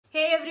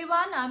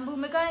everyone, I'm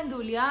Bhumika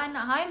Indulia and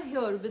I'm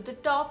here with the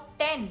top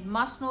 10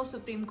 must-know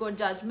Supreme Court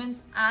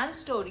judgments and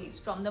stories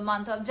from the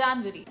month of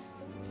January.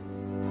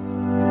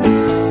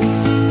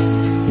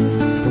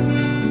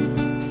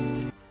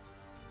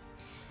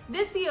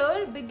 This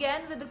year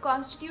began with the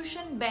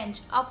Constitution Bench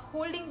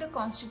upholding the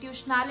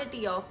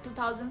constitutionality of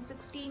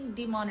 2016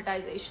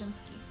 demonetization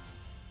scheme.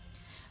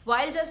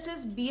 While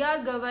Justice B.R.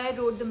 Gavai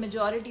wrote the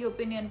majority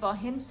opinion for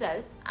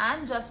himself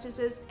and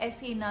Justices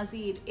S.A.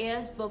 Nazeer,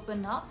 A.S.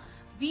 Bopanna,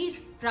 V.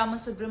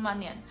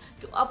 Ramasubramanian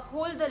to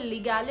uphold the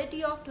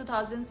legality of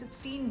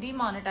 2016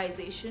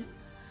 demonetization,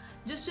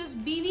 Justice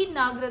BV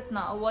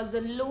Nagarathna was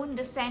the lone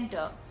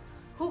dissenter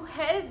who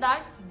held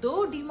that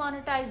though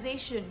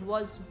demonetization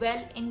was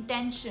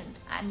well-intentioned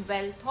and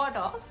well thought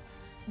of,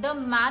 the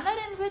manner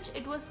in which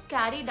it was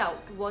carried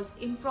out was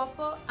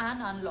improper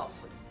and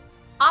unlawful.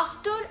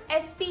 After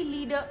SP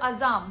leader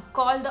Azam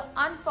called the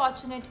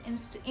unfortunate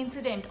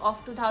incident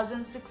of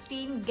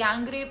 2016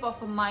 gang rape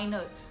of a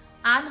minor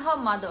and her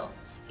mother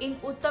in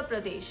Uttar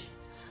Pradesh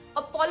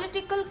a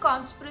political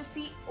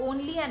conspiracy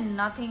only and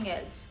nothing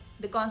else,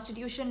 the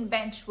Constitution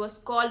Bench was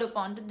called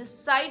upon to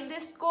decide the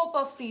scope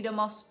of freedom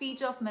of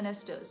speech of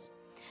ministers.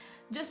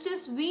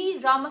 Justice V.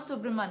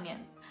 Ramasubramanian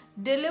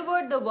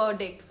delivered the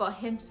verdict for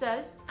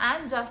himself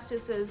and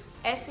Justices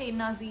S.A.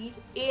 Nazeer,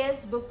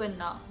 A.S.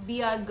 Bopanna,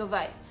 B.R.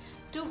 Gavai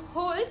to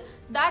hold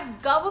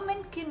that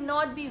government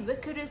cannot be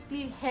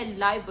vicariously held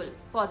liable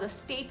for the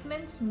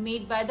statements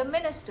made by the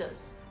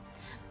ministers,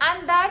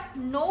 and that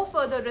no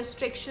further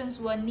restrictions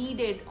were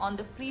needed on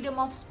the freedom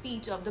of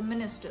speech of the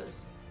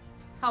ministers.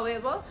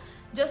 However,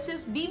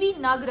 Justice B.V.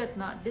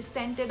 Nagarathna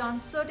dissented on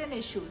certain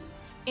issues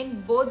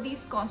in both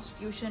these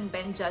Constitution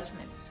Bench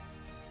judgments.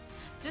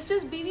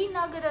 Justice B.V.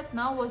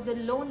 Nagarathna was the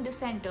lone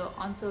dissenter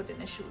on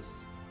certain issues.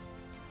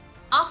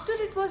 After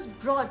it was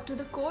brought to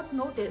the court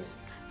notice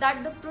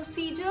that the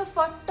procedure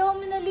for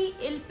terminally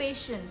ill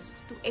patients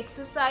to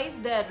exercise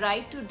their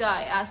right to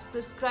die as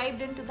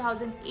prescribed in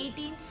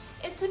 2018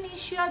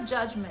 euthanasia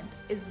judgment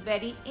is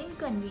very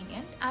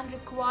inconvenient and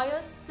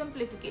requires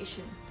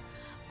simplification,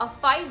 a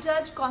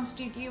 5-judge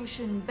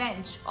Constitution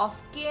Bench of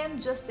K.M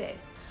Joseph,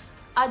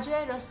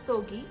 Ajay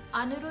Rastogi,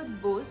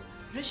 Aniruddha Bose,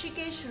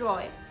 Hrishikesh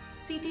Roy,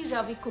 C.T.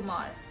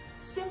 Ravikumar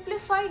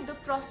simplified the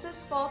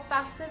process for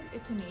passive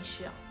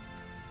euthanasia.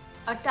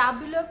 A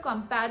tabular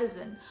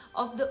comparison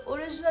of the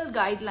original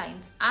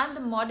guidelines and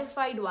the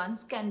modified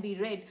ones can be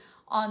read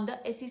on the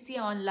SCC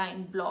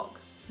Online blog.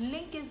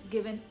 Link is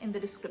given in the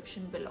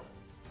description below.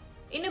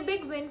 In a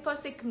big win for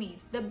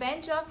Sikkimese, the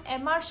bench of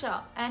M.R.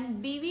 Shah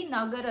and BV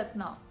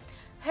Nagarathna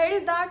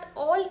held that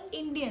all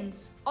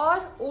Indians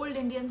or old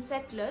Indian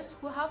settlers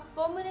who have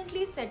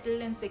permanently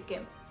settled in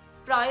Sikkim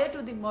prior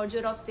to the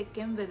merger of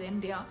Sikkim with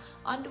India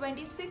on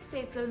 26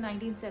 April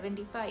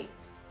 1975,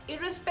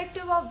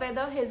 irrespective of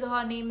whether his or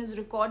her name is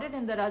recorded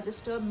in the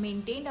register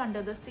maintained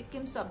under the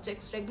Sikkim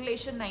Subjects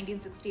Regulation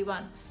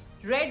 1961,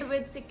 read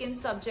with Sikkim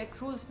Subject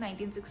Rules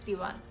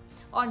 1961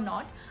 or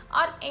not,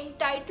 are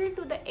entitled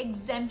to the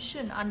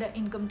exemption under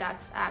Income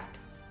Tax Act.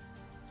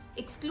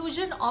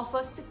 Exclusion of a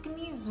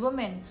Sikkimese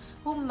woman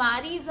who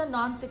marries a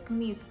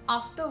non-Sikkimese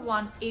after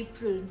 1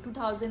 April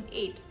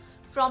 2008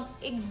 from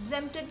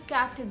exempted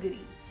category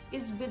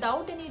is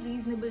without any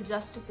reasonable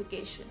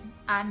justification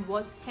and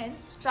was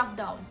hence struck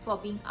down for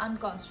being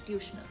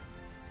unconstitutional.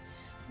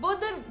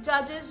 Both the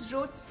judges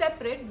wrote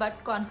separate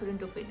but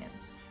concurrent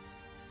opinions.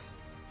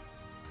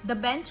 The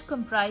bench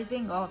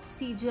comprising of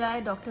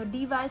CJI Dr.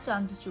 D.Y.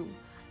 Chandrachud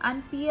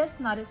and P.S.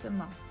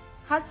 Narasimha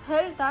has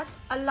held that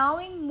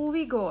allowing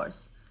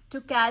moviegoers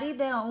to carry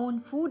their own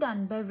food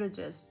and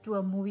beverages to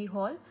a movie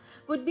hall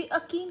would be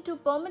akin to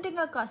permitting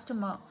a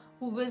customer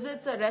who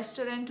visits a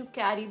restaurant to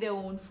carry their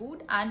own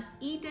food and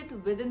eat it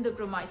within the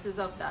premises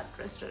of that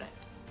restaurant.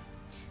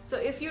 So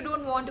if you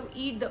don't want to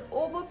eat the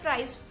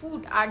overpriced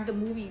food at the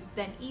movies,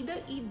 then either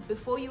eat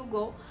before you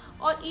go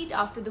or eat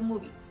after the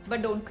movie,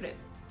 but don't crib.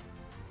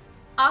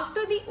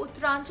 After the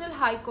Uttaranchal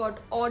High Court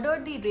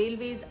ordered the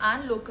railways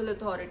and local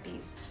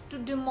authorities to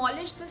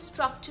demolish the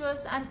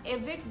structures and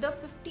evict the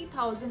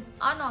 50,000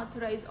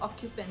 unauthorized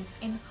occupants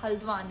in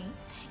Haldwani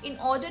in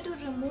order to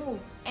remove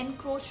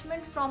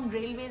encroachment from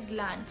railways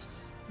lands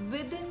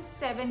within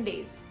 7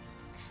 days,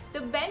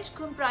 the bench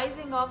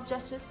comprising of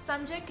Justice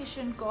Sanjay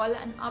Kishan Kaul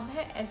and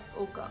Abhay S.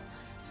 Oka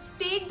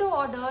stayed the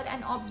order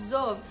and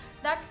observed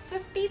that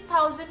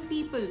 50,000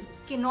 people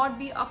cannot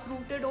be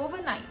uprooted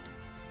overnight.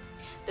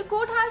 The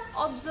court has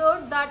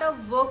observed that a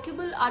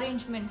workable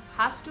arrangement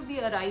has to be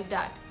arrived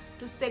at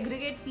to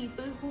segregate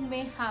people who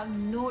may have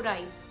no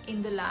rights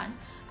in the land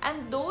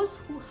and those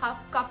who have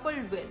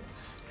coupled with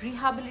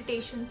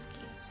rehabilitation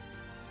schemes.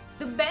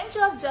 The bench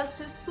of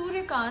Justice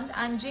Suryakant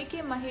and J.K.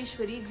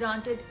 Maheshwari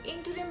granted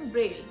interim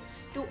bail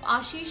to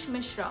Ashish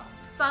Mishra,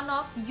 son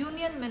of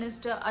Union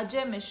Minister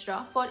Ajay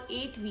Mishra, for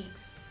 8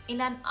 weeks in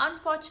an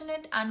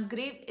unfortunate and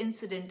grave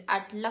incident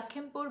at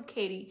Lakhimpur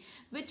Kheri,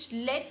 which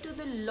led to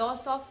the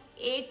loss of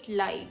 8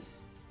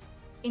 lives.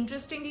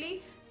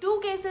 Interestingly,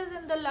 2 cases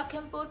in the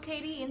Lakhimpur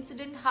Kheri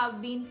incident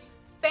have been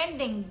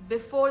pending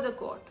before the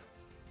court.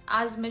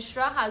 as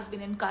Mishra has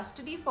been in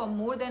custody for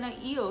more than a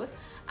year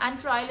and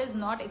trial is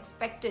not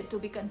expected to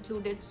be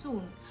concluded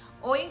soon,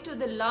 owing to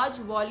the large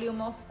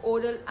volume of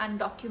oral and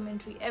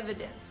documentary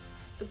evidence.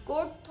 The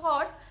court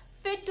thought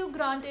fit to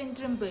grant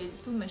interim bail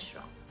to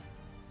Mishra.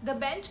 The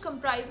bench,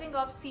 comprising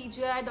of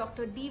CJI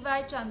Dr.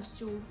 D.Y.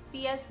 Chandrachud,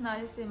 P.S.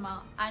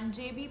 Narasimha and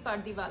J.B.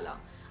 Pardiwala,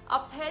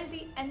 upheld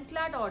the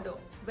NCLAT order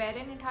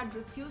wherein it had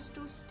refused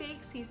to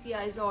stake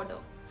CCI's order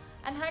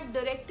and had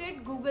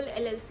directed Google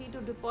LLC to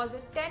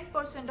deposit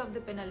 10% of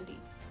the penalty,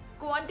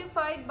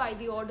 quantified by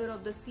the order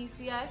of the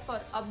CCI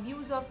for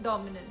abuse of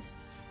dominance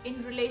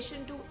in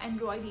relation to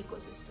Android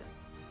ecosystem.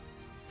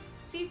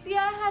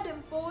 CCI had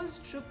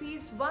imposed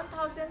Rs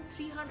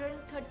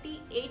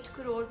 1,338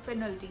 crore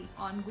penalty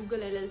on Google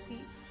LLC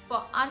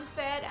for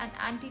unfair and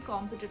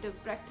anti-competitive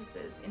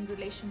practices in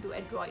relation to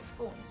Android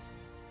phones.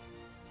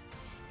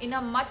 In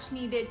a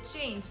much-needed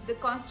change, the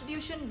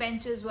Constitution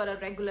benches were a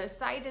regular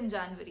sight in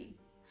January.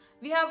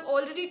 We have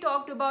already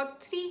talked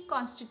about 3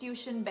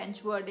 Constitution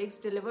bench verdicts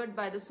delivered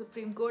by the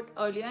Supreme Court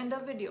earlier in the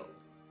video.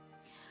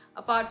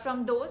 Apart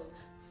from those,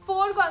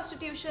 4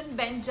 Constitution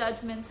bench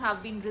judgments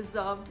have been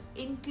reserved,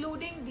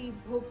 including the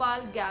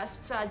Bhopal gas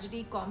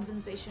tragedy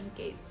compensation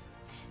case,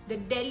 the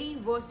Delhi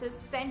versus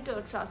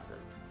Center tussle,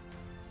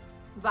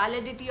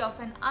 validity of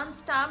an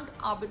unstamped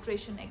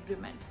arbitration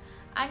agreement,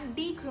 and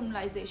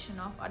decriminalization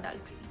of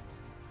adultery.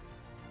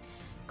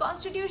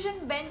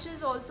 Constitution bench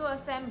is also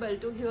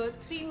assembled to hear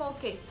 3 more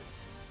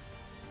cases.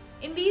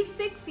 In these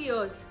 6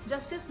 years,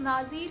 Justice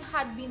Nazeer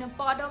had been a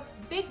part of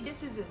big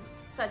decisions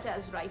such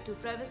as right to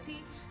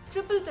privacy,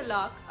 triple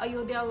talaq,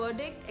 Ayodhya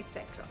verdict,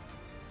 etc.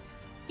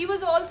 He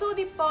was also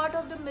the part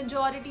of the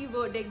majority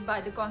verdict by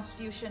the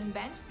Constitution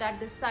bench that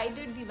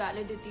decided the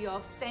validity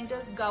of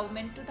Centre's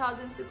government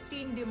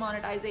 2016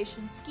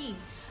 demonetization scheme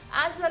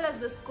as well as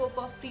the scope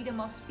of freedom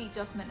of speech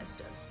of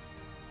ministers.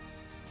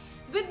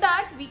 With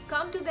that, we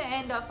come to the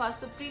end of our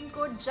Supreme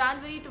Court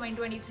January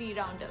 2023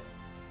 roundup.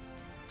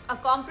 A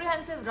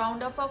comprehensive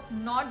roundup of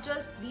not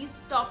just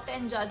these top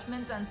 10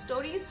 judgments and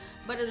stories,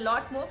 but a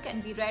lot more can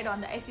be read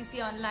on the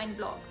SCC Online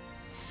blog.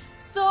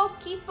 So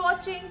keep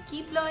watching,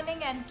 keep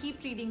learning and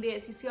keep reading the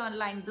SCC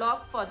Online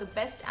blog for the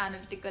best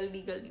analytical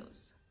legal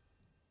news.